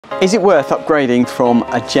Is it worth upgrading from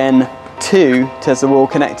a Gen 2 Tesla wall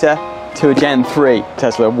connector to a Gen 3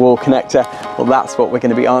 Tesla wall connector? Well, that's what we're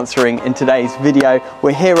going to be answering in today's video.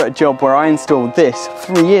 We're here at a job where I installed this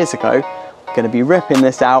 3 years ago. We're going to be ripping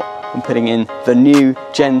this out and putting in the new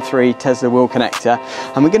Gen 3 Tesla wall connector,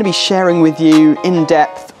 and we're going to be sharing with you in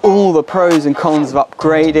depth all the pros and cons of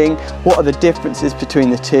upgrading, what are the differences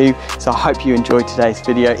between the two. So I hope you enjoyed today's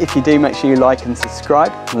video. If you do, make sure you like and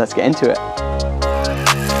subscribe, and let's get into it.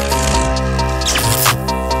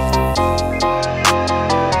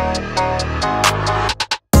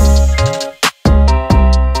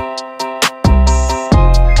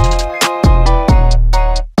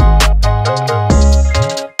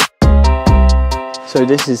 So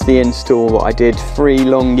this is the install that I did 3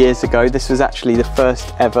 long years ago. This was actually the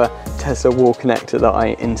first ever Tesla wall connector that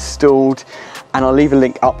I installed, and I'll leave a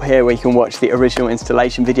link up here where you can watch the original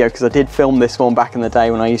installation video, because I did film this one back in the day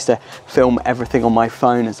when I used to film everything on my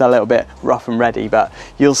phone. It's a little bit rough and ready, but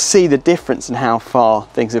you'll see the difference in how far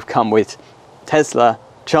things have come with Tesla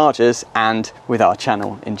chargers and with our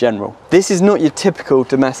channel in general. This is not your typical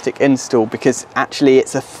domestic install, because actually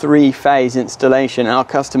it's a 3-phase installation. Our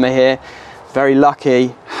customer here, very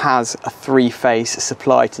lucky, has a 3-phase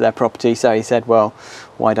supply to their property, so he said, well,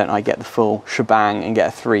 why don't I get the full shebang and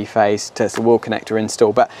get a 3-phase Tesla wall connector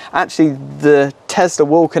install? But actually the Tesla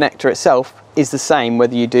wall connector itself is the same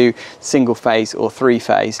whether you do single phase or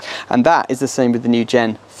 3-phase, and that is the same with the new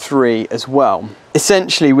Gen 3 as well.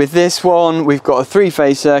 Essentially with this one, we've got a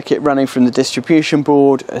 3-phase circuit running from the distribution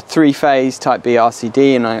board, a 3-phase type B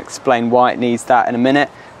RCD, and I'll explain why it needs that in a minute.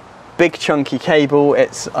 Big chunky cable.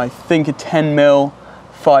 It's, I think, a 10mm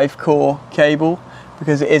 5-core cable,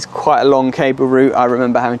 because it is quite a long cable route. I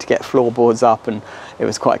remember having to get floorboards up, and it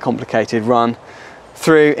was quite a complicated run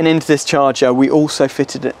through and into this charger. We also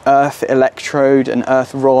fitted an earth electrode, an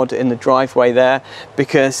earth rod in the driveway there,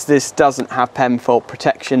 because this doesn't have PEM fault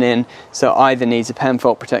protection in, so either needs a PEM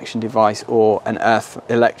fault protection device or an earth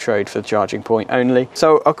electrode for the charging point only.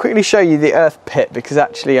 So I'll quickly show you the earth pit, because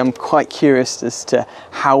actually I'm quite curious as to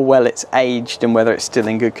how well it's aged and whether it's still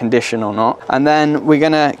in good condition or not. And then we're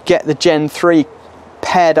gonna get the Gen 3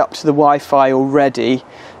 paired up to the Wi-Fi already,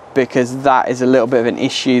 because that is a little bit of an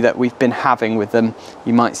issue that we've been having with them.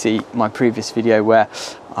 You might see my previous video where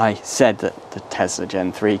I said that the Tesla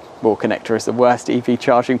Gen 3 wall connector is the worst EV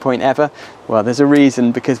charging point ever. Well, there's a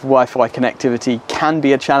reason, because Wi-Fi connectivity can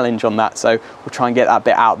be a challenge on that, so we'll try and get that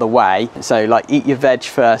bit out of the way. So like, eat your veg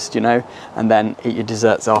first, you know, and then eat your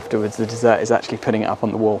desserts afterwards. The dessert is actually putting it up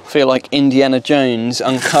on the wall. I feel like Indiana Jones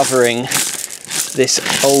uncovering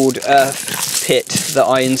this old earth pit that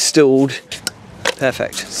I installed.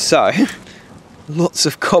 Perfect. So, lots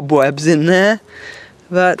of cobwebs in there,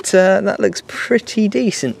 but that looks pretty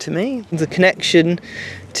decent to me. The connection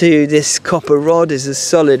to this copper rod is as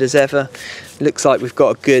solid as ever. Looks like we've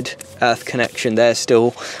got a good earth connection there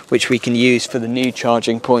still, which we can use for the new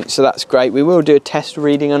charging point, so that's great. We will do a test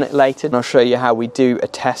reading on it later, and I'll show you how we do a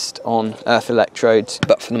test on earth electrodes,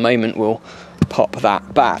 but for the moment we'll pop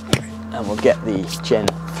that back and we'll get the Gen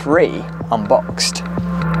 3 unboxed.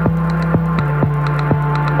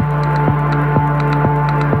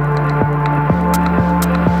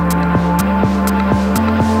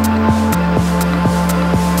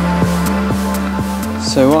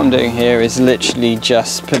 So what I'm doing here is literally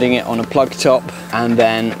just putting it on a plug top, and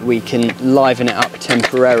then we can liven it up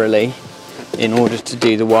temporarily in order to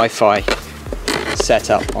do the Wi-Fi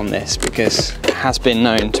setup on this, because it has been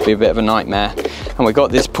known to be a bit of a nightmare. And we've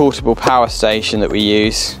got this portable power station that we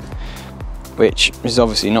use, which is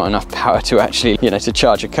obviously not enough power to actually, you know, to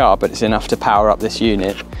charge a car, but it's enough to power up this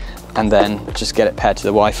unit and then just get it paired to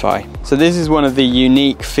the Wi-Fi. So this is one of the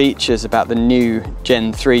unique features about the new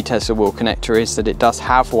Gen 3 Tesla wall connector, is that it does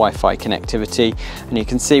have Wi-Fi connectivity, and you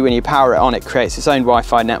can see when you power it on, it creates its own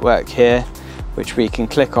Wi-Fi network here, which we can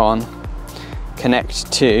click on, connect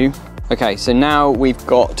to. Okay, so now we've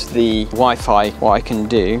got the Wi-Fi, what I can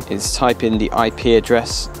do is type in the IP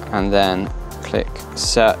address and then click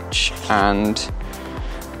search, and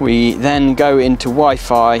we then go into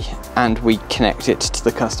Wi-Fi and we connect it to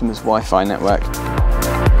the customer's Wi-Fi network.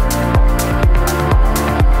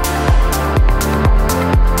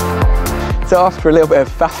 So after a little bit of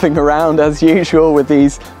faffing around as usual with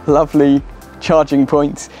these lovely charging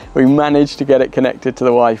points, we managed to get it connected to the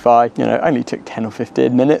Wi-Fi. You know, it only took 10 or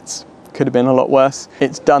 15 minutes. Could have been a lot worse.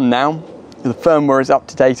 It's done now. The firmware is up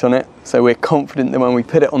to date on it, so we're confident that when we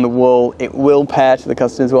put it on the wall, it will pair to the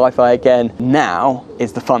customer's Wi-Fi again. Now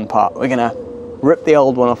is the fun part. We're gonna rip the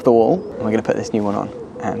old one off the wall, and we're gonna put this new one on,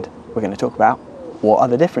 and we're gonna talk about what are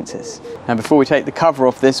the differences. Now before we take the cover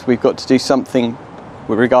off this, we've got to do something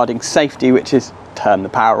regarding safety, which is turn the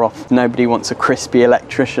power off. Nobody wants a crispy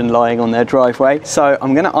electrician lying on their driveway. So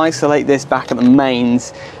I'm going to isolate this back at the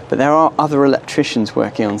mains, but there are other electricians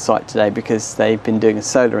working on site today because they've been doing a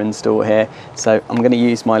solar install here. So I'm going to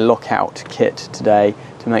use my lockout kit today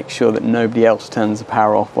to make sure that nobody else turns the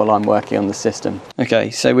power off while I'm working on the system.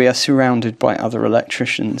 Okay, so we are surrounded by other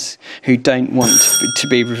electricians who don't want to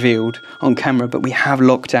be revealed on camera, but we have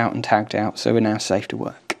locked out and tagged out, so we're now safe to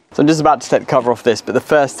work. So I'm just about to take the cover off this, but the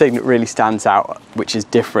first thing that really stands out, which is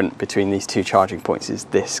different between these two charging points, is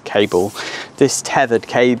this cable. This tethered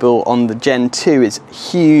cable on the Gen 2 is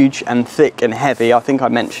huge and thick and heavy. I think I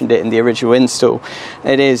mentioned it in the original install.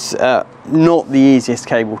 It is not the easiest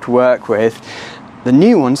cable to work with. The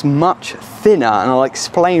new one's much thinner, and I'll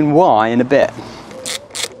explain why in a bit.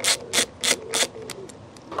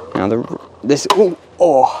 Now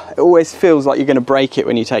it always feels like you're going to break it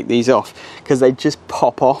when you take these off, because they just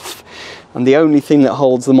pop off, and the only thing that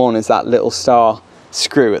holds them on is that little star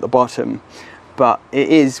screw at the bottom. But it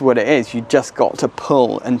is what it is. You just got to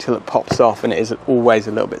pull until it pops off, and it is always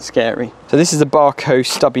a little bit scary. So this is the Barco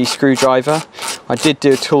stubby screwdriver. I did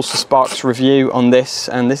do a Tools for Sparks review on this,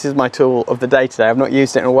 and this is my tool of the day today. I've not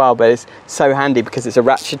used it in a while, but it's so handy because it's a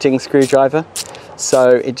ratcheting screwdriver. So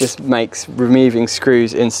it just makes removing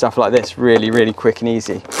screws in stuff like this really, really quick and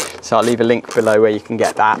easy. So I'll leave a link below where you can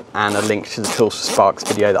get that, and a link to the Tools for Sparks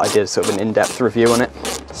video that I did, sort of an in-depth review on it.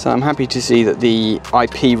 So I'm happy to see that the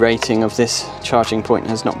IP rating of this charging point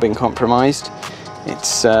has not been compromised.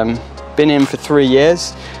 It's been in for 3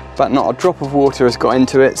 years, but not a drop of water has got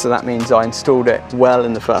into it, so that means I installed it well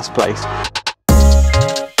in the first place.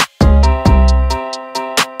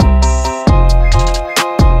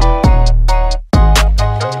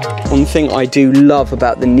 One thing I do love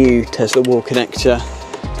about the new Tesla wall connector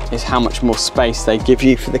is how much more space they give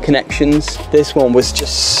you for the connections. This one was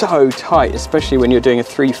just so tight, especially when you're doing a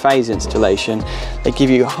 3-phase installation. They give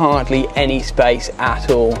you hardly any space at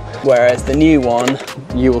all, whereas the new one,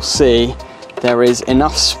 you will see, there is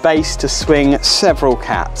enough space to swing several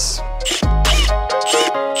cats.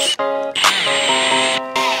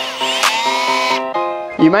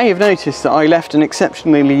 You may have noticed that I left an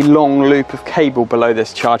exceptionally long loop of cable below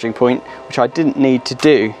this charging point, which I didn't need to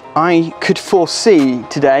do. I could foresee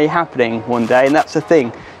today happening one day, and that's the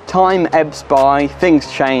thing. Time ebbs by,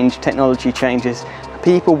 things change, technology changes,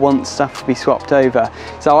 people want stuff to be swapped over.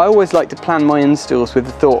 So I always like to plan my installs with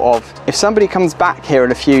the thought of, if somebody comes back here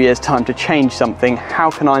in a few years' time to change something,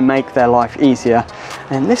 how can I make their life easier?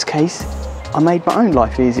 And in this case, I made my own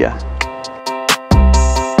life easier.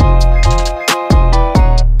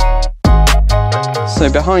 So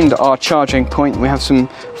behind our charging point we have some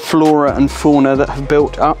flora and fauna that have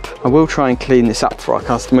built up. I will try and clean this up for our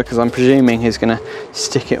customer, because I'm presuming he's going to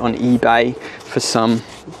stick it on eBay for some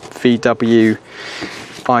VW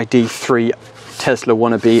ID3 Tesla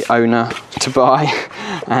wannabe owner to buy,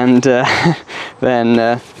 and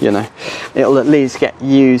then you know, it'll at least get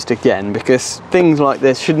used again, because things like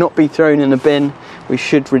this should not be thrown in a bin. We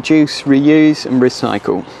should reduce, reuse and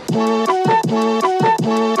recycle.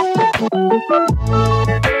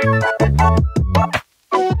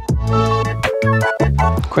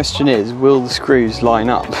 Question is, will the screws line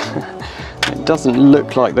up? It doesn't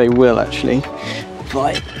look like they will actually.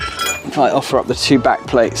 If I offer up the two back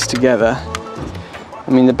plates together, I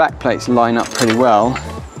mean the back plates line up pretty well,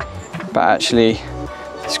 but actually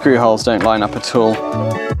the screw holes don't line up at all.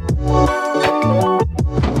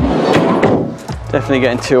 Definitely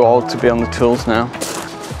getting too old to be on the tools now.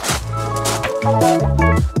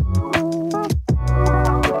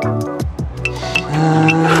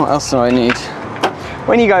 What else do I need?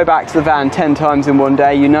 When you go back to the van 10 times in one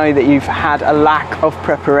day, you know that you've had a lack of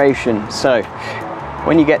preparation. So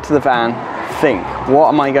when you get to the van, think, what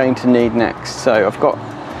am I going to need next? So I've got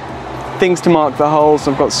things to mark the holes,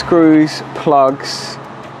 I've got screws, plugs,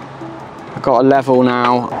 I've got a level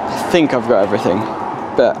now. I think I've got everything,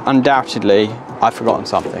 but undoubtedly I've forgotten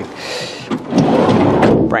something.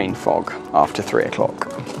 Brain fog after 3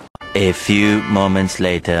 o'clock. A few moments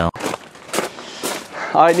later.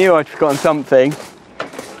 I knew I'd forgotten something.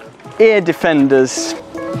 Ear defenders.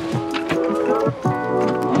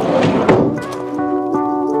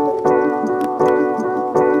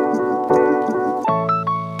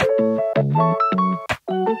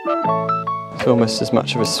 It's almost as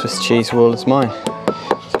much of a Swiss cheese wall as mine.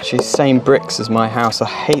 It's actually the same bricks as my house. I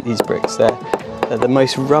hate these bricks. They're the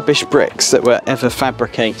most rubbish bricks that were ever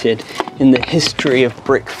fabricated in the history of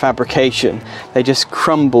brick fabrication. They just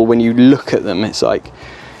crumble when you look at them. It's like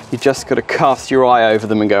you just got to cast your eye over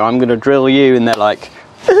them and go, I'm going to drill you, and they're like,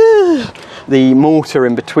 ugh. The mortar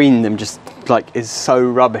in between them just like is so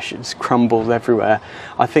rubbish, it just crumbles everywhere.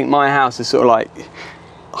 I think my house is sort of like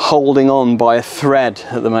holding on by a thread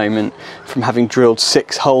at the moment from having drilled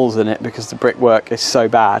 6 holes in it because the brickwork is so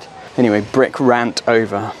bad. Anyway, brick rant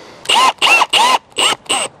over.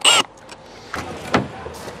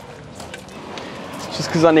 Just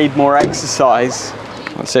because I need more exercise.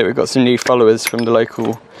 That's it, we've got some new followers from the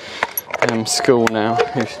local school now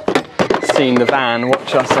who've seen the van,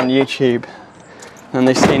 watch us on YouTube, and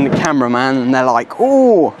they've seen the cameraman and they're like,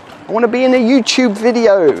 oh, I want to be in a YouTube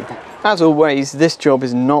video. As always, this job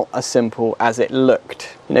is not as simple as it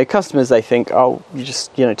looked. You know, customers, they think, oh, you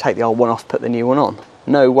just, you know, take the old one off, put the new one on.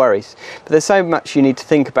 No worries. But there's so much you need to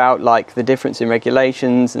think about, like the difference in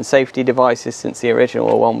regulations and safety devices since the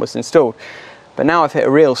original one was installed. But now I've hit a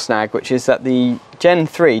real snag, which is that the Gen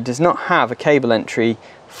 3 does not have a cable entry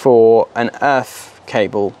for an earth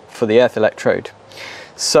cable for the earth electrode.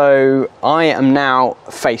 So I am now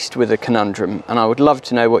faced with a conundrum, and I would love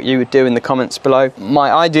to know what you would do in the comments below.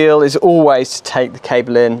 My ideal is always to take the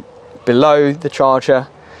cable in below the charger,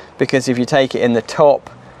 because if you take it in the top,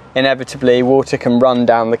 inevitably water can run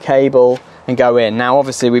down the cable and go in. Now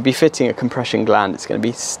obviously we'd be fitting a compression gland, it's going to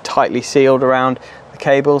be tightly sealed around the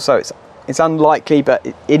cable, so it's unlikely, but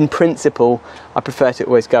in principle I prefer to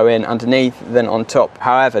always go in underneath than on top.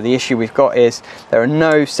 However, the issue we've got is there are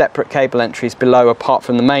no separate cable entries below apart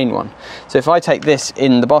from the main one. So if I take this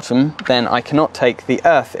in the bottom, then I cannot take the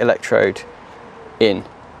earth electrode in.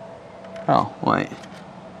 Oh wait,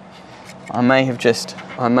 I may have just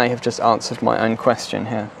answered my own question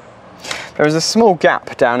here. There is a small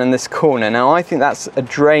gap down in this corner. Now I think that's a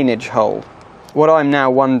drainage hole. What I'm now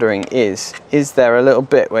wondering is there a little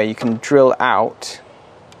bit where you can drill out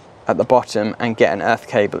at the bottom and get an earth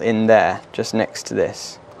cable in there, just next to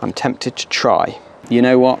this? I'm tempted to try. You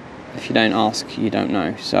know what? If you don't ask, you don't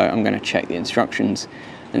know. So I'm going to check the instructions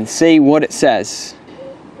and see what it says.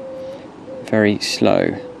 Very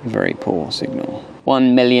slow, very poor signal.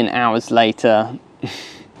 1 million hours later, I'm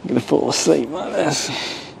going to fall asleep like this.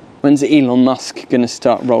 When's Elon Musk going to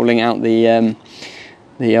start rolling out the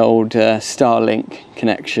old Starlink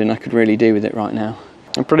connection? I could really do with it right now.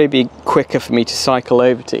 It'd probably be quicker for me to cycle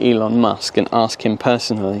over to Elon Musk and ask him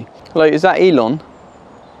personally. Hello, is that Elon?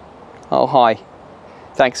 Oh, hi.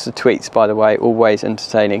 Thanks for tweets, by the way, always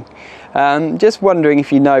entertaining. Just wondering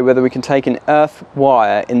if you know whether we can take an earth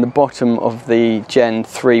wire in the bottom of the Gen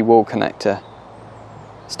 3 wall connector.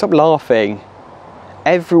 Stop laughing.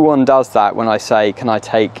 Everyone does that when I say, can I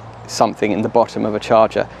take something in the bottom of a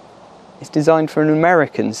charger? It's designed for an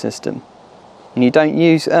American system, and you don't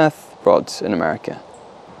use earth rods in America.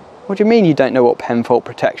 What do you mean you don't know what pen fault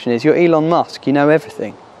protection is? You're Elon Musk, you know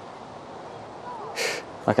everything.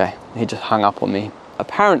 Okay, he just hung up on me.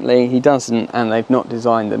 Apparently he doesn't, and they've not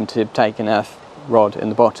designed them to take an earth rod in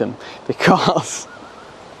the bottom because...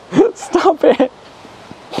 Stop it!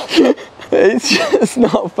 It's just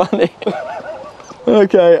not funny.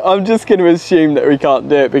 Okay, I'm just going to assume that we can't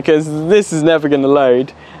do it because this is never going to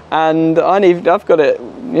load. And I've got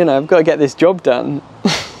to get this job done.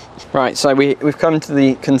 Right, so we've come to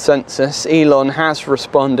the consensus. Elon has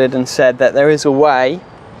responded and said that there is a way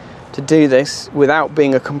to do this without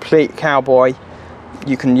being a complete cowboy.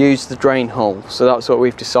 You can use the drain hole. So that's what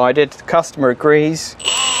we've decided. The customer agrees.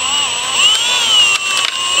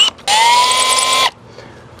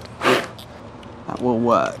 That will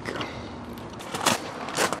work.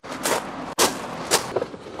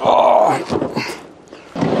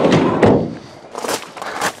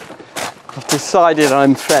 Decided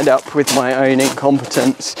I'm fed up with my own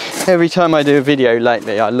incompetence. Every time I do a video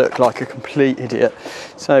lately I look like a complete idiot.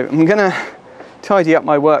 So I'm gonna tidy up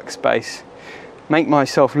my workspace, make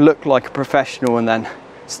myself look like a professional, and then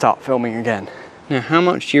start filming again. Now, how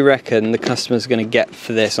much do you reckon the customer's gonna get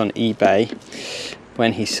for this on eBay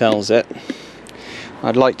when he sells it?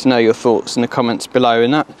 I'd like to know your thoughts in the comments below,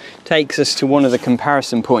 and that takes us to one of the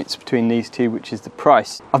comparison points between these two, which is the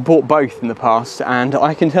price. I've bought both in the past and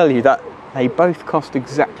I can tell you that they both cost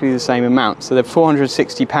exactly the same amount. So they're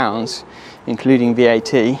 £460, including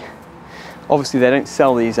VAT. Obviously they don't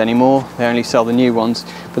sell these anymore, they only sell the new ones,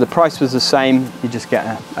 but the price was the same, you just get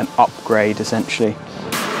an upgrade essentially.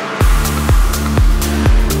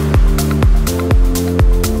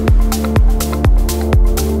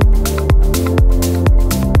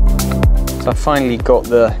 So I finally got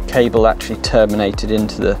the cable actually terminated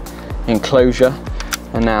into the enclosure,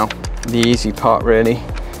 and now the easy part really,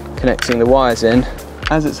 connecting the wires in.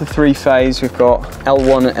 As it's a 3-phase, we've got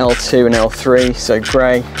L1 and L2 and L3, so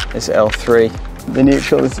grey is L3, the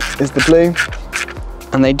neutral is the blue.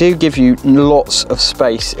 And they do give you lots of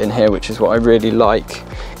space in here, which is what I really like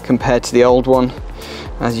compared to the old one.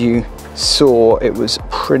 As you saw it was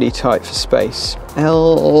pretty tight for space.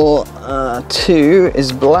 L2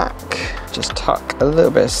 is black. Just tuck a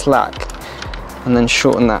little bit of slack and then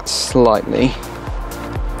shorten that slightly.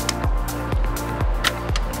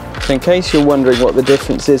 So in case you're wondering what the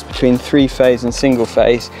difference is between 3-phase and single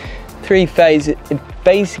phase, 3-phase, it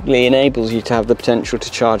basically enables you to have the potential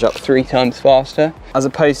to charge up 3 times faster, as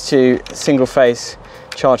opposed to single phase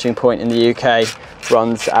charging point in the UK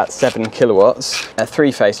runs at 7 kilowatts. A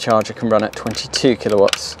 3-phase charger can run at 22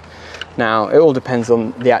 kilowatts. Now, it all depends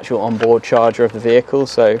on the actual onboard charger of the vehicle.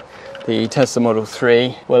 So the Tesla Model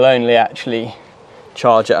 3 will only actually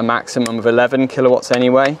charge at a maximum of 11 kilowatts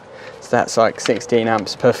anyway. So that's like 16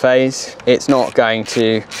 amps per phase. It's not going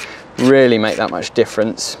to really make that much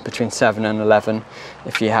difference between 7 and 11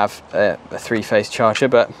 if you have a 3-phase charger,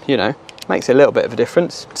 but you know, makes a little bit of a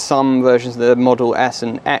difference. Some versions of the Model S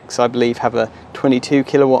and X, I believe, have a 22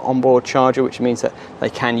 kilowatt onboard charger, which means that they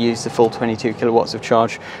can use the full 22 kilowatts of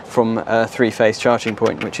charge from a 3-phase charging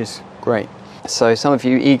point, which is great. So some of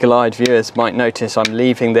you eagle-eyed viewers might notice I'm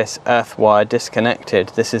leaving this earth wire disconnected.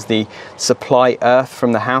 This is the supply earth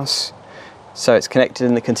from the house. So it's connected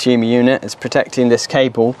in the consumer unit, it's protecting this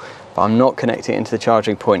cable, but I'm not connecting it into the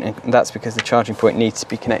charging point, and that's because the charging point needs to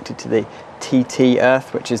be connected to the TT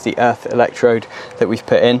earth, which is the earth electrode that we've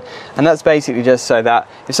put in. And that's basically just so that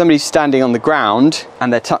if somebody's standing on the ground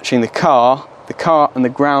and they're touching the car and the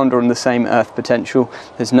ground are on the same earth potential,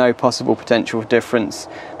 there's no possible potential difference,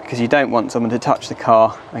 because you don't want someone to touch the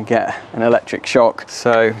car and get an electric shock.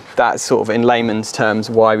 So that's sort of, in layman's terms,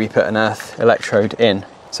 why we put an earth electrode in.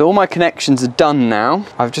 So all my connections are done now.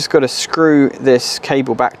 I've just got to screw this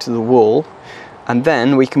cable back to the wall, and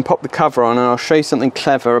then we can pop the cover on, and I'll show you something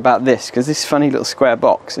clever about this, because this funny little square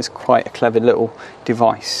box is quite a clever little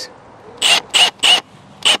device.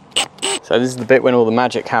 So this is the bit when all the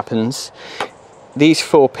magic happens. These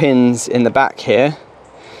 4 pins in the back here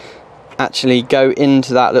actually go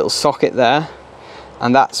into that little socket there,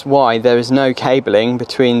 and that's why there is no cabling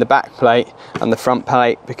between the back plate and the front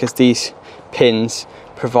plate, because these pins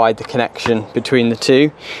provide the connection between the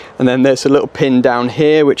two. And then there's a little pin down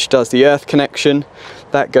here which does the earth connection,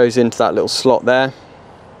 that goes into that little slot there,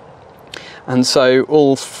 and so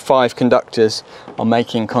all 5 conductors are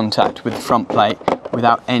making contact with the front plate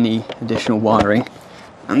without any additional wiring,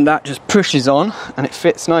 and that just pushes on and it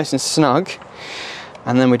fits nice and snug.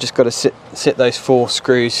 And then we just got to sit those 4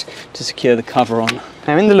 screws to secure the cover on.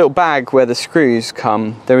 Now in the little bag where the screws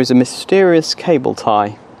come, there is a mysterious cable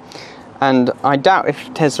tie. And I doubt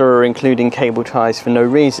if Tesla are including cable ties for no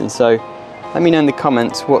reason, so let me know in the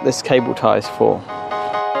comments what this cable tie is for.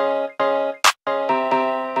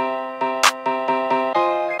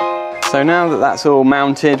 So now that that's all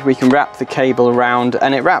mounted, we can wrap the cable around,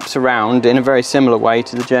 and it wraps around in a very similar way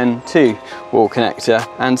to the Gen 2 wall connector.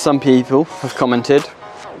 And some people have commented,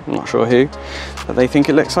 I'm not sure who, that they think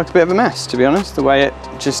it looks like a bit of a mess, to be honest, the way it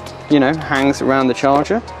just, you know, hangs around the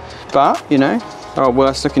charger. But, you know, there are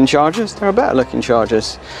worse looking chargers, there are better looking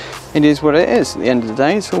chargers. It is what it is at the end of the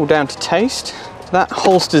day, it's all down to taste. That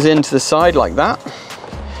holsters into the side like that,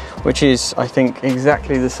 which is, I think,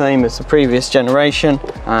 exactly the same as the previous generation,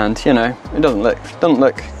 and you know, it doesn't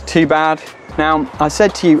look too bad. Now, I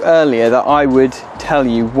said to you earlier that I would tell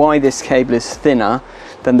you why this cable is thinner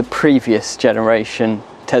than the previous generation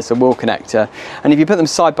Tesla wall connector, and if you put them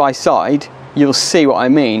side by side, you'll see what I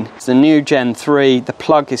mean. It's the new Gen 3, the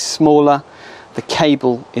plug is smaller, the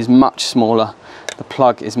cable is much smaller, the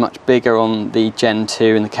plug is much bigger on the Gen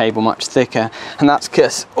 2 and the cable much thicker, and that's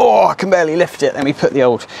because, oh, I can barely lift it. Let me put the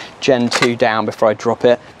old Gen 2 down before I drop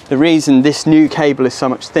it. The reason this new cable is so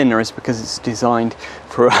much thinner is because it's designed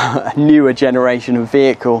for a newer generation of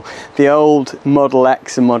vehicle. The old Model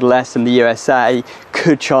X and Model S in the USA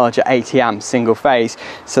could charge at 80 amps single phase,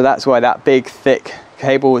 so that's why that big thick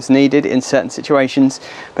cable was needed in certain situations.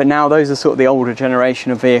 But now those are sort of the older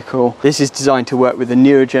generation of vehicle. This is designed to work with the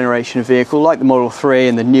newer generation of vehicle, like the Model 3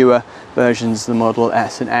 and the newer versions of the Model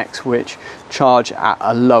S and X, which charge at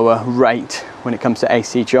a lower rate when it comes to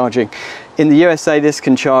AC charging. In the USA, this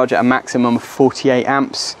can charge at a maximum of 48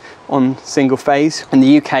 amps on single phase. In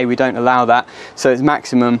the UK, we don't allow that, so it's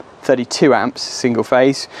maximum 32 amps single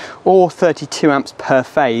phase, or 32 amps per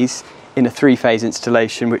phase in a 3-phase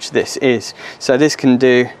installation, which this is. So this can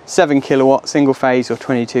do 7 kilowatt single phase or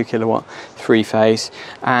 22 kilowatt 3-phase.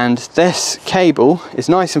 And this cable is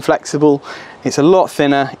nice and flexible. It's a lot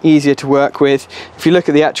thinner, easier to work with. If you look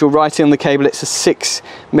at the actual writing on the cable, it's a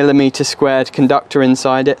 6mm squared conductor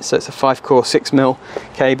inside it. So it's a 5-core 6mm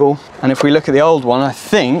cable. And if we look at the old one, I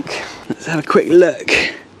think, let's have a quick look.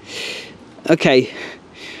 Okay,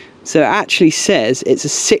 so it actually says it's a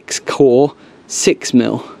 6-core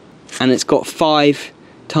 6mm. and it's got 5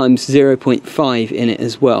 times 0.5 in it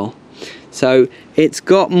as well. So it's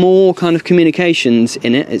got more kind of communications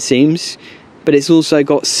in it, it seems, but it's also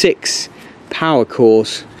got 6 power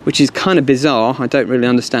cores, which is kind of bizarre. I don't really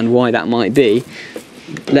understand why that might be.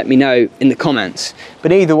 Let me know in the comments.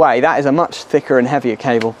 But either way, that is a much thicker and heavier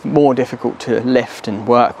cable, more difficult to lift and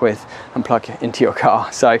work with and plug into your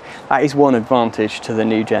car. So that is one advantage to the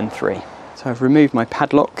new Gen 3. So I've removed my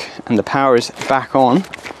padlock and the power is back on.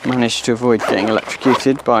 Managed to avoid getting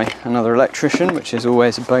electrocuted by another electrician, which is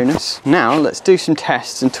always a bonus. Now let's do some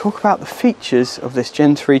tests and talk about the features of this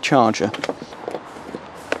Gen 3 charger.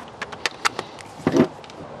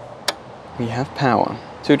 We have power.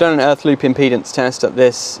 So we've done an earth loop impedance test at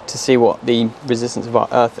this to see what the resistance of our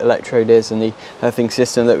earth electrode is and the earthing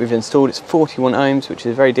system that we've installed. It's 41 ohms, which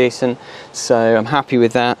is very decent, so I'm happy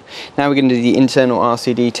with that. Now we're going to do the internal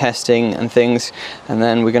RCD testing and things, and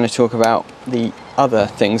then we're going to talk about the other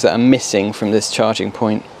things that are missing from this charging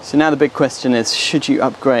point. So now the big question is, should you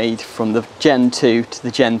upgrade from the Gen 2 to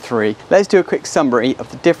the Gen 3? Let's do a quick summary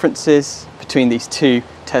of the differences between these two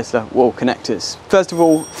Tesla wall connectors. First of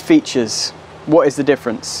all, features. What is the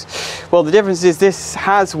difference? Well, the difference is this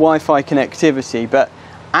has Wi-Fi connectivity, but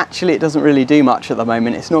actually it doesn't really do much at the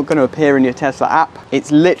moment. It's not going to appear in your Tesla app.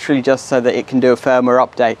 It's literally just so that it can do a firmware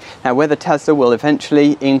update. Now, whether Tesla will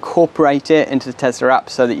eventually incorporate it into the Tesla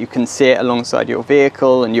app so that you can see it alongside your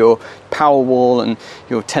vehicle and your Powerwall and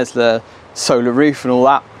your Tesla solar roof and all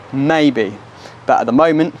that, maybe. But at the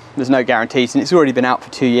moment, there's no guarantees, and it's already been out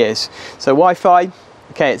for 2 years. So Wi-Fi,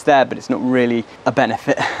 okay, it's there, but it's not really a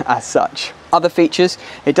benefit as such. Other features,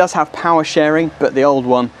 it does have power sharing, but the old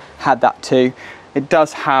one had that too. It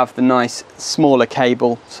does have the nice smaller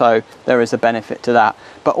cable, so there is a benefit to that.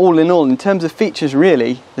 But all in all, in terms of features,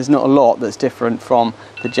 really, there's not a lot that's different from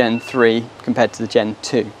the Gen 3 compared to the Gen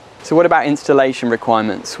 2. So what about installation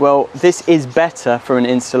requirements? Well, this is better from an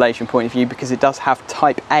installation point of view because it does have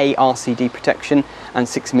Type A RCD protection and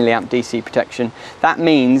 6 milliamp DC protection. That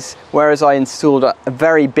means, whereas I installed a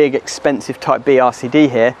very big expensive Type B RCD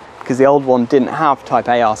here, because the old one didn't have Type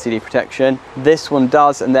A RCD protection, this one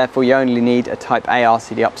does, and therefore you only need a Type A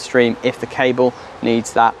RCD upstream if the cable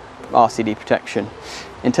needs that RCD protection.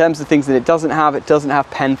 In terms of things that it doesn't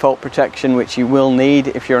have pen fault protection, which you will need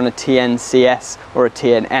if you're on a TNCS or a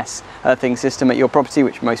TNS earthing system at your property,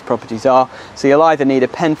 which most properties are. So you'll either need a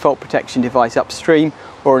pen fault protection device upstream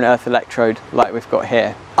or an earth electrode like we've got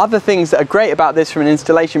here. Other things that are great about this from an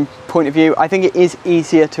installation point of view, I think it is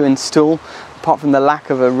easier to install, apart from the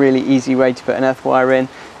lack of a really easy way to put an earth wire in.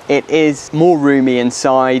 It is more roomy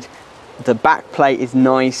inside. The back plate is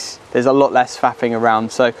nice, there's a lot less faffing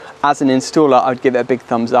around, so as an installer I'd give it a big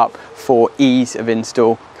thumbs up for ease of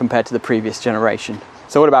install compared to the previous generation.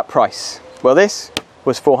 So what about price? Well, this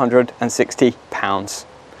was £460.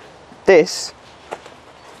 This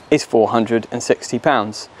is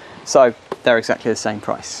 £460, so they're exactly the same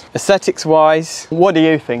price. Aesthetics wise, what do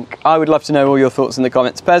you think? I would love to know all your thoughts in the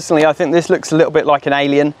comments. Personally, I think this looks a little bit like an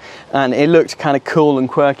alien, and it looked kind of cool and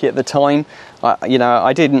quirky at the time. You know,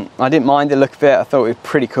 I didn't mind the look of it. I thought it was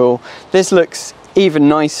pretty cool. This looks even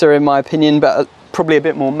nicer in my opinion, but probably a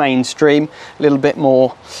bit more mainstream, a little bit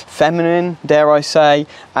more feminine, dare I say,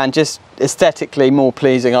 and just aesthetically more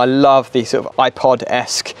pleasing. I love the sort of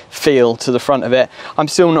iPod-esque feel to the front of it. I'm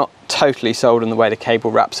still not totally sold on the way the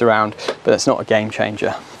cable wraps around, but that's not a game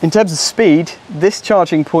changer. In terms of speed, this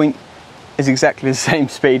charging point is exactly the same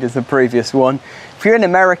speed as the previous one. If you're in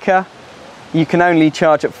America, you can only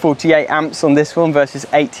charge at 48 amps on this one versus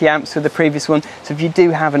 80 amps with the previous one. So if you do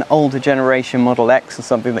have an older generation Model X or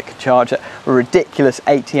something that could charge at a ridiculous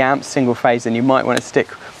 80 amps single phase, then you might want to stick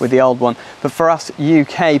with the old one. But for us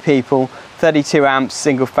UK people, 32 amps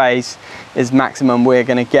single phase is maximum we're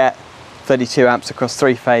going to get. 32 amps across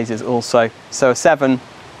 3 phases also. So a 7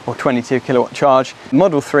 or 22 kilowatt charge.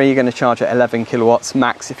 Model 3 you're going to charge at 11 kilowatts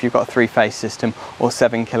max if you've got a 3-phase system, or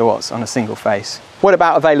 7 kilowatts on a single phase. What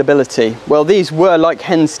about availability? Well, these were like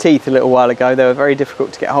hen's teeth a little while ago. They were very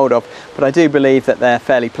difficult to get hold of, but I do believe that they're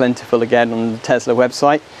fairly plentiful again on the Tesla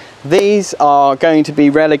website. These are going to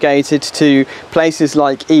be relegated to places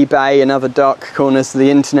like eBay and other dark corners of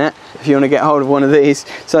the internet if you want to get hold of one of these.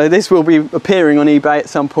 So this will be appearing on eBay at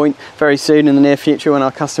some point very soon in the near future when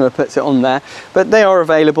our customer puts it on there. But they are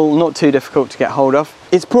available, not too difficult to get hold of.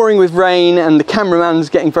 It's pouring with rain and the cameraman's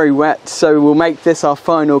getting very wet, so we'll make this our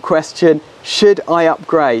final question. Should I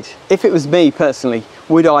upgrade? If it was me personally,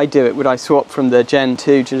 would I do it? Would I swap from the Gen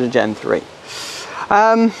 2 to the Gen 3?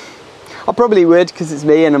 I probably would, because it's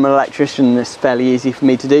me and I'm an electrician and it's fairly easy for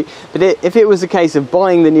me to do. But if it was a case of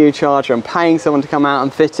buying the new charger and paying someone to come out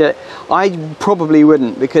and fit it, I probably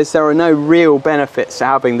wouldn't, because there are no real benefits to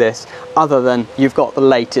having this other than you've got the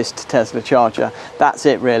latest Tesla charger. That's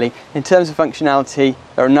it really. In terms of functionality,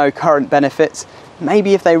 there are no current benefits.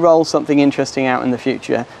 Maybe if they roll something interesting out in the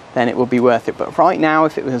future, then it will be worth it. But right now,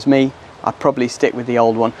 if it was me, I'd probably stick with the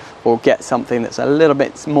old one, or get something that's a little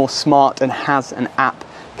bit more smart and has an app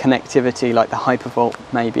connectivity like the Hypervolt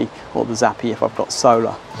maybe, or the Zappy if I've got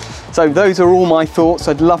solar. So those are all my thoughts.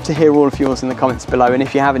 I'd love to hear all of yours in the comments below, and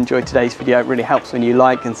if you have enjoyed today's video, it really helps when you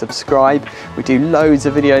like and subscribe. We do loads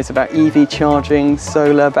of videos about EV charging,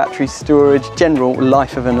 solar, battery storage, general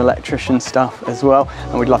life of an electrician stuff as well,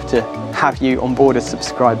 and we'd love to have you on board as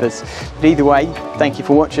subscribers. But either way, thank you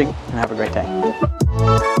for watching and have a great day.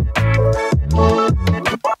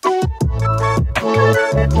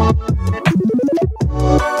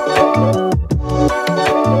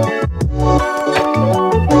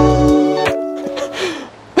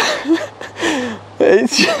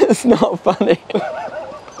 It's just not funny.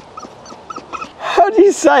 How do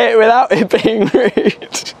you say it without it being rude?